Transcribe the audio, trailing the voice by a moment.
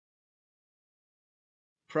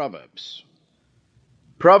Proverbs.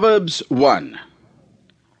 Proverbs 1.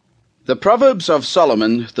 The Proverbs of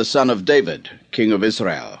Solomon, the son of David, king of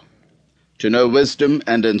Israel. To know wisdom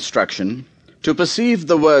and instruction, to perceive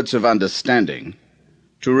the words of understanding,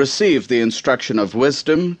 to receive the instruction of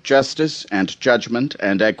wisdom, justice, and judgment,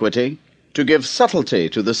 and equity, to give subtlety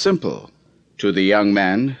to the simple, to the young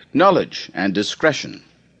man knowledge and discretion.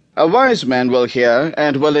 A wise man will hear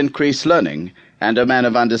and will increase learning, and a man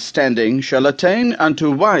of understanding shall attain unto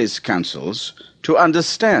wise counsels, to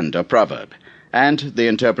understand a proverb, and the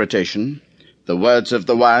interpretation, the words of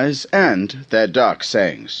the wise, and their dark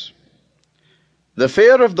sayings. The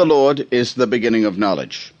fear of the Lord is the beginning of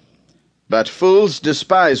knowledge, but fools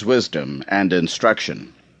despise wisdom and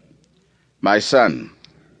instruction. My son,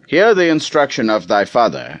 hear the instruction of thy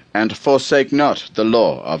father, and forsake not the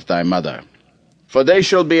law of thy mother. For they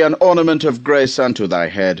shall be an ornament of grace unto thy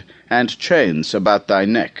head, and chains about thy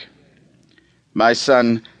neck. My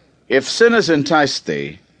son, if sinners entice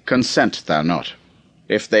thee, consent thou not.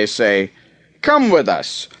 If they say, Come with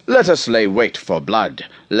us, let us lay wait for blood,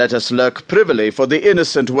 let us lurk privily for the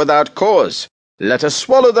innocent without cause, let us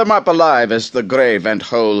swallow them up alive as the grave and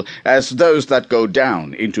whole, as those that go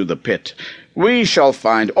down into the pit. We shall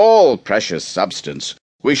find all precious substance,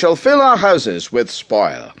 we shall fill our houses with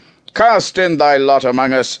spoil. Cast in thy lot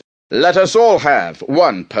among us, let us all have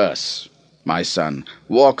one purse. My son,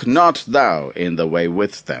 walk not thou in the way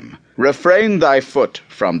with them, refrain thy foot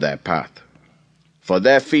from their path. For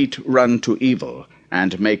their feet run to evil,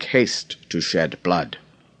 and make haste to shed blood.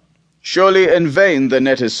 Surely in vain the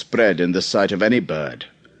net is spread in the sight of any bird,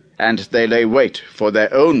 and they lay wait for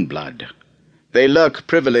their own blood. They lurk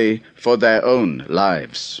privily for their own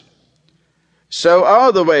lives. So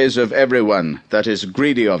are the ways of every one that is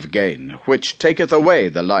greedy of gain, which taketh away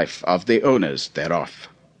the life of the owners thereof.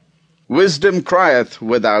 Wisdom crieth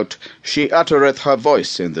without, she uttereth her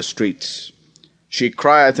voice in the streets. She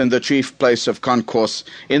crieth in the chief place of concourse,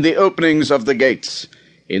 in the openings of the gates.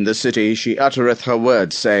 In the city she uttereth her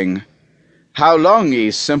word, saying, How long,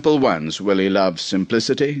 ye simple ones, will ye love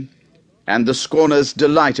simplicity? And the scorners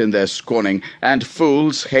delight in their scorning, and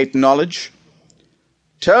fools hate knowledge?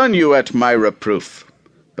 Turn you at my reproof.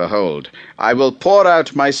 Behold, I will pour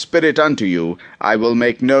out my spirit unto you, I will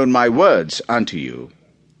make known my words unto you.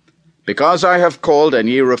 Because I have called, and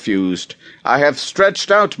ye refused, I have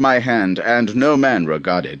stretched out my hand, and no man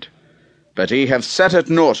regarded. But ye have set at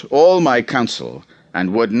naught all my counsel,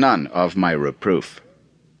 and would none of my reproof.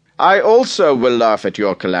 I also will laugh at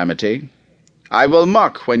your calamity. I will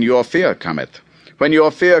mock when your fear cometh. When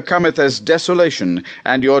your fear cometh as desolation,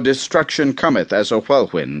 and your destruction cometh as a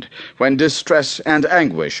whirlwind, when distress and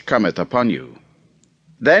anguish cometh upon you.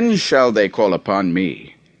 Then shall they call upon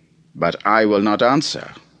me, but I will not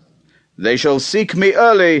answer. They shall seek me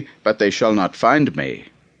early, but they shall not find me.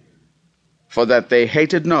 For that they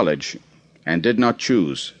hated knowledge, and did not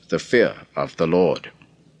choose the fear of the Lord.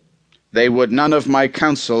 They would none of my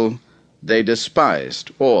counsel, they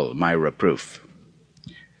despised all my reproof.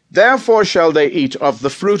 Therefore shall they eat of the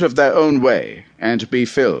fruit of their own way, and be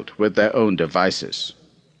filled with their own devices.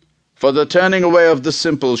 For the turning away of the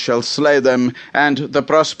simple shall slay them, and the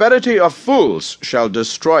prosperity of fools shall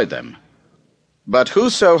destroy them. But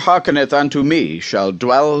whoso hearkeneth unto me shall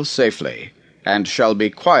dwell safely, and shall be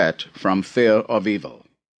quiet from fear of evil.